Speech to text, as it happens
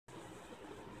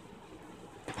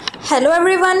Hello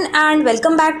everyone and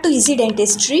welcome back to Easy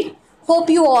Dentistry. Hope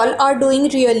you all are doing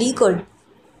really good.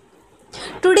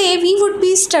 Today we would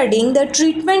be studying the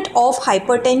treatment of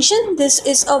hypertension. This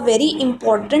is a very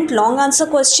important long answer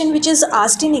question which is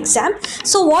asked in exam.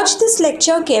 So watch this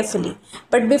lecture carefully.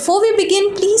 But before we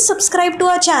begin, please subscribe to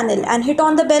our channel and hit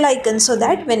on the bell icon so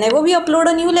that whenever we upload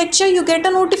a new lecture, you get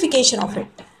a notification of it.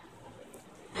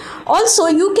 Also,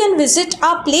 you can visit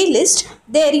our playlist.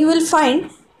 There you will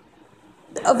find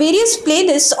various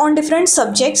playlists on different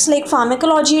subjects like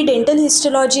pharmacology, dental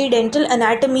histology, dental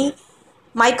anatomy,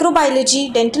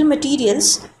 microbiology, dental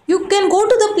materials. You can go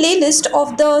to the playlist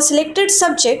of the selected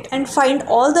subject and find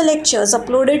all the lectures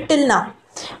uploaded till now.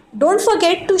 Don't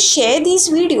forget to share these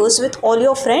videos with all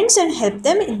your friends and help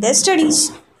them in their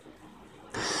studies.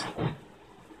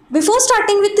 Before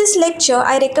starting with this lecture,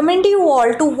 I recommend you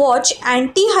all to watch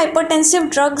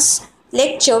anti-hypertensive drugs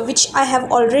lecture which I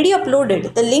have already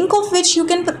uploaded, the link of which you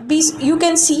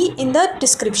can see in the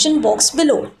description box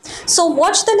below. So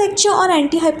watch the lecture on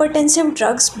antihypertensive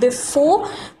drugs before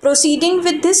proceeding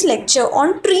with this lecture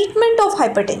on treatment of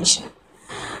hypertension.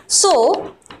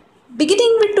 So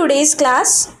beginning with today's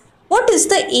class, what is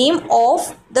the aim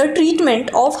of the treatment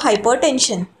of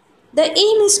hypertension? The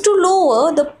aim is to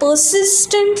lower the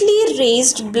persistently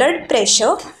raised blood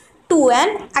pressure to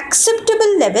an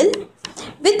acceptable level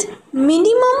with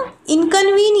minimum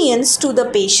inconvenience to the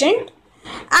patient,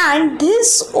 and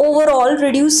this overall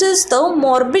reduces the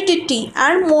morbidity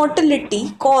and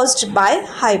mortality caused by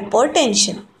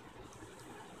hypertension.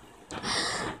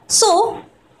 So,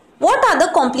 what are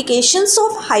the complications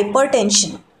of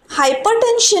hypertension?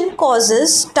 Hypertension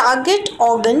causes target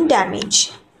organ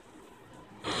damage.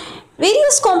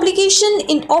 Various complications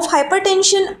of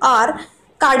hypertension are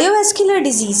cardiovascular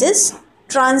diseases,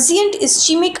 transient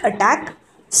ischemic attack,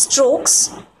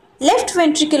 strokes, left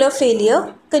ventricular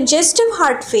failure, congestive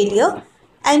heart failure,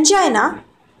 angina,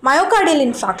 myocardial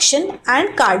infarction,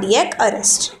 and cardiac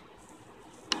arrest.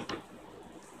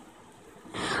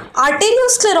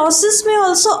 Arteriosclerosis may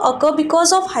also occur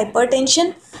because of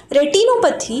hypertension,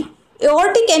 retinopathy,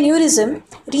 aortic aneurysm,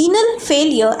 renal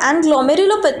failure, and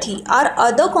glomerulopathy are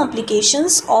other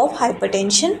complications of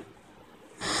hypertension.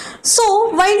 So,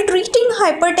 while treating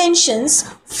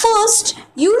hypertensions, first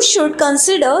you should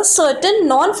consider certain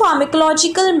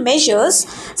non-pharmacological measures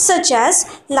such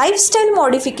as lifestyle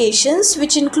modifications,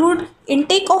 which include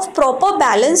intake of proper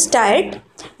balanced diet,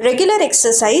 regular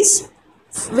exercise,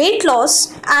 weight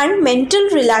loss, and mental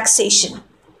relaxation.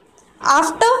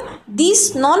 After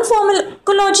these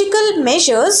non-pharmacological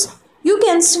measures, you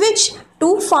can switch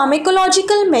to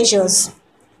pharmacological measures.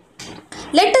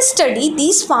 Let us study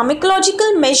these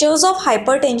pharmacological measures of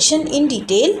hypertension in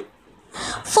detail.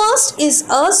 First is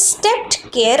a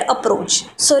stepped care approach.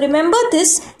 So remember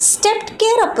this stepped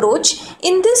care approach.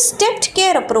 In this stepped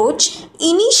care approach,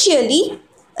 initially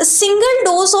a single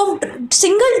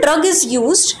drug is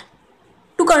used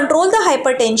to control the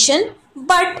hypertension,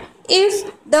 but if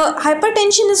the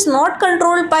hypertension is not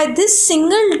controlled by this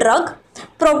single drug,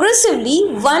 progressively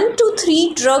 1 to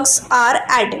 3 drugs are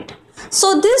added.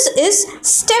 So this is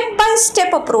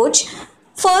step-by-step approach.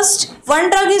 First, one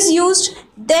drug is used,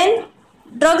 then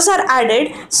drugs are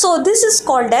added. So this is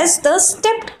called as the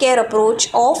stepped care approach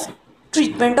of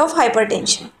treatment of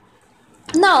hypertension.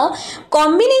 Now,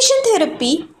 combination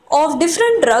therapy of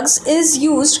different drugs is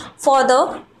used for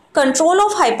the control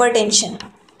of hypertension.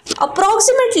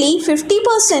 Approximately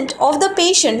 50% of the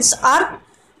patients are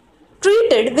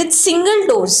treated with single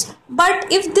dose, but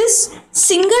if this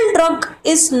single drug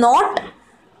is not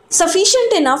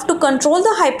sufficient enough to control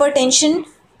the hypertension,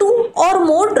 2 or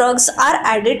more drugs are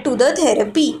added to the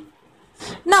therapy.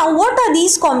 Now, what are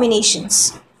these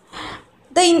combinations?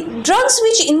 The drugs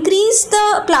which increase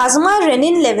the plasma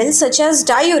renin levels such as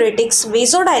diuretics,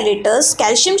 vasodilators,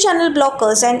 calcium channel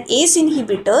blockers, and ACE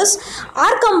inhibitors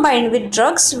are combined with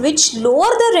drugs which lower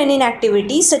the renin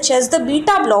activity such as the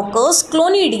beta blockers,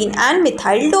 clonidine, and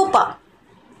methyl dopa.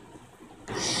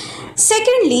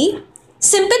 Secondly,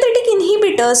 sympathetic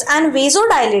inhibitors and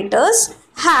vasodilators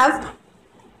have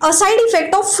a side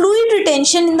effect of fluid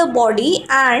retention in the body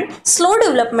and slow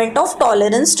development of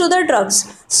tolerance to the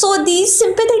drugs. So these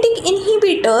sympathetic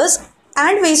inhibitors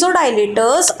and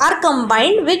vasodilators are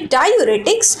combined with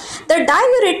diuretics. The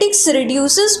diuretics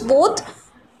reduces both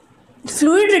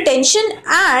fluid retention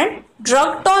and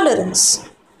drug tolerance.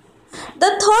 The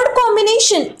third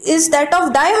combination is that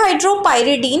of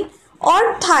dihydropyridine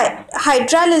or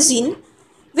hydralazine,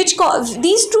 which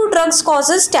these two drugs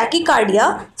causes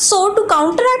tachycardia. So to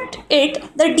counteract it,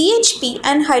 the DHP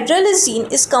and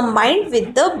hydralazine is combined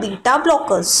with the beta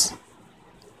blockers.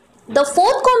 The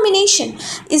fourth combination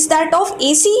is that of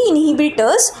ACE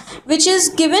inhibitors, which is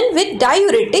given with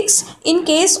diuretics in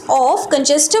case of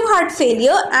congestive heart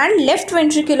failure and left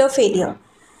ventricular failure.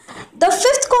 The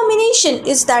fifth combination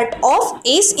is that of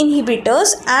ACE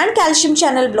inhibitors and calcium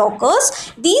channel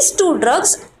blockers. These two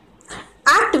drugs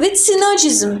act with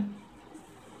synergism.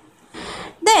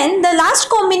 Then the last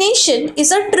combination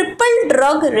is a triple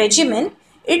drug regimen.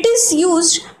 It is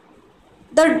used,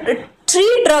 the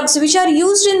three drugs which are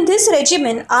used in this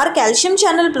regimen are calcium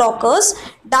channel blockers,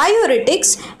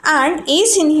 diuretics and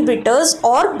ACE inhibitors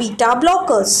or beta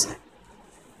blockers.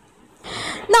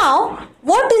 Now,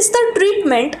 what is the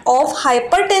treatment of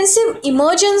hypertensive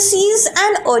emergencies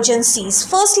and urgencies?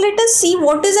 First, let us see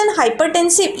what is an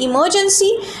hypertensive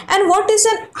emergency and what is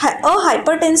a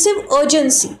hypertensive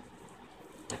urgency.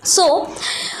 So,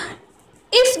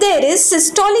 if there is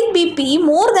systolic BP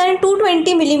more than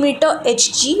 220 mm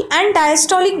Hg and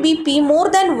diastolic BP more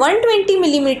than 120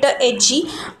 mm Hg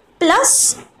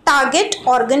plus target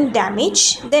organ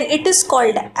damage, then it is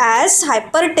called as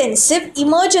hypertensive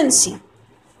emergency.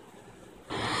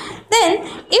 Then,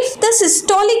 if the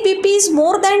systolic BP is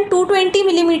more than 220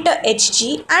 mm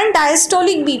Hg and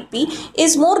diastolic BP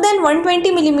is more than 120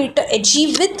 mm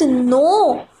Hg with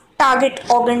no target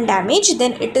organ damage,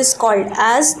 then it is called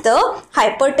as the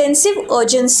hypertensive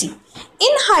urgency.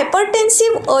 In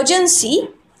hypertensive urgency,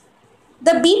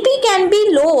 the BP can be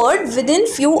lowered within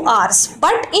few hours,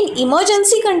 but in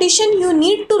emergency condition you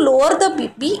need to lower the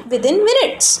BP within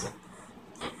minutes.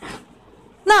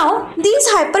 Now, these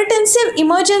hypertensive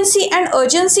emergency and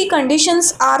urgency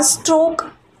conditions are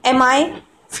stroke, MI,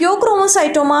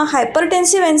 pheochromocytoma,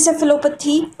 hypertensive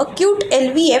encephalopathy, acute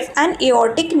LVF and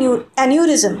aortic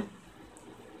aneurysm.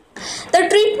 The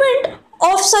treatment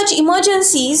of such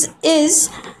emergencies is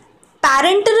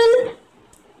parenteral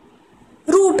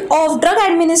route of drug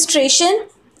administration.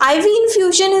 IV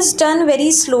infusion is done very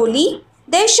slowly.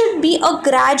 There should be a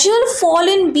gradual fall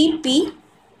in BP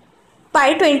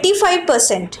by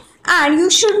 25% and you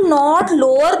should not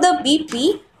lower the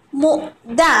BP more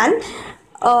than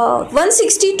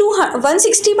 160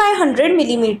 by 100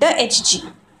 mm Hg.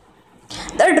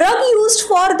 The drug used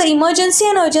for the emergency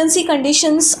and urgency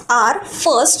conditions are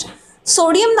first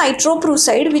sodium nitro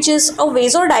prusside, which is a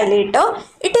vasodilator.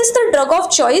 It is the drug of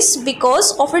choice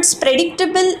because of its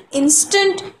predictable,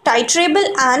 instant, titrable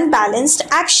and balanced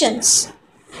actions.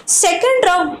 Second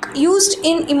drug used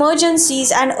in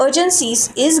emergencies and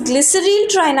urgencies is glyceryl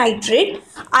trinitrate.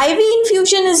 IV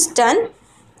infusion is done,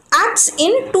 acts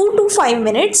in 2 to 5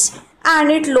 minutes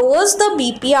and it lowers the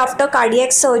BP after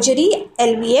cardiac surgery,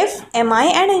 LVF,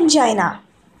 MI and angina.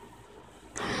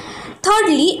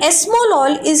 Thirdly,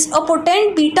 esmolol is a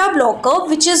potent beta blocker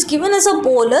which is given as a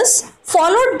bolus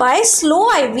followed by slow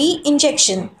IV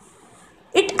injection.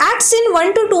 It acts in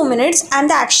 1 to 2 minutes and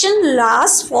the action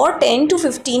lasts for 10 to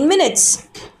 15 minutes.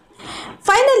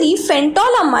 Finally,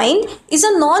 phentolamine is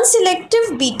a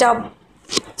non-selective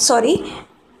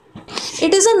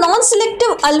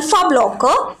non-selective alpha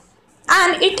blocker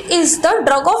and it is the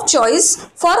drug of choice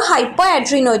for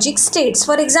hypoadrenergic states.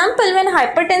 For example, when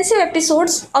hypertensive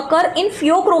episodes occur in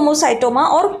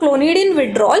pheochromocytoma or clonidine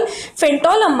withdrawal,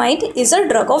 phentolamine is a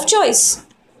drug of choice.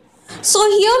 So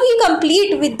here we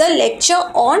complete with the lecture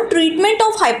on treatment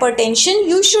of hypertension.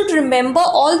 You should remember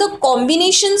all the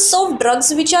combinations of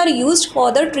drugs which are used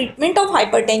for the treatment of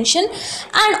hypertension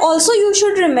and also you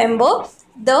should remember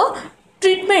the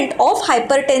treatment of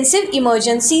hypertensive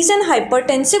emergencies and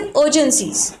hypertensive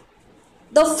urgencies,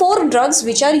 the 4 drugs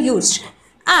which are used.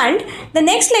 And the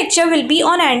next lecture will be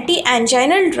on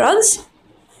anti-anginal drugs.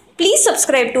 Please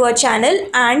subscribe to our channel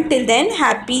and till then,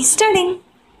 happy studying.